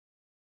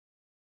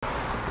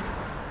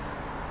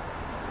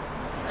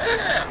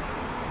That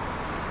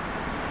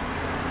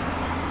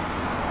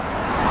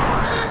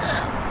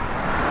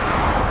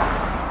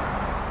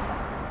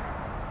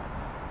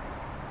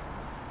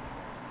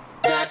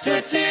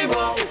Tootsie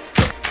Roll,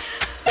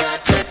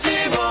 that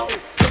Tootsie Roll,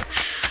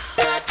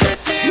 that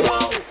Tootsie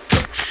Roll,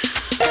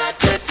 that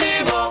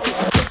Tootsie Roll,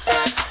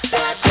 that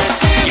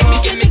Tootsie Roll.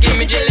 Gimme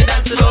jelly,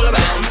 dance it all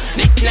around.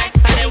 Knick knack,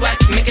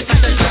 paddywhack, make it touch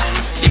the ground.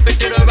 Dip it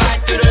to the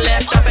right, to the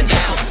left, up and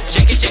down.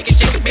 Shake it,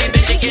 baby,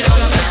 shake it all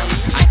around.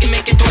 I can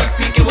make it twerk,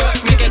 make it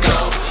work, make it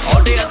go.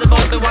 All the other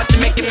boys be watching,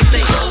 making me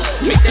say oh.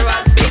 Make their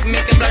eyes big,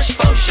 make it blush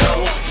for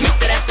show. Make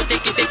that ass go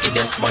take it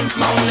just once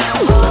more now.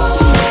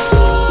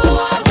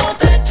 Oh, I want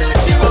that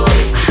Tootsie Roll.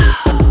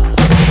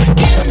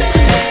 Give me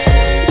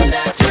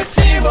that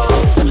Tootsie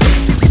Roll.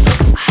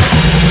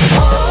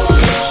 Oh,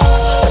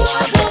 I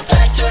want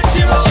that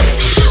Tootsie Roll.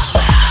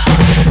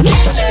 Give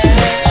me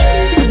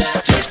that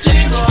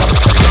Tootsie Roll.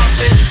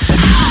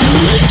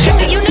 Check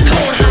the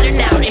unicorn hiding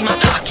out in my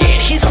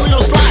pocket. He's a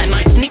little slime,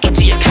 might sneak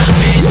into your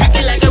carpet. Wrap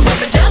it like a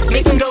rubber duck,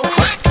 make him go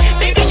crack.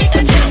 Baby, shake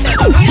that tail,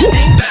 never bring that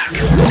thing back.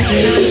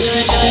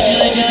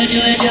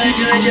 Gimme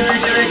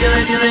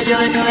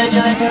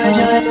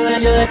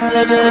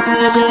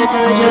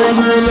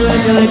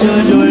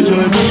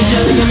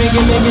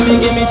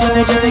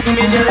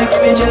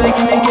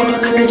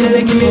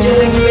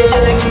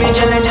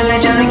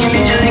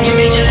jelly,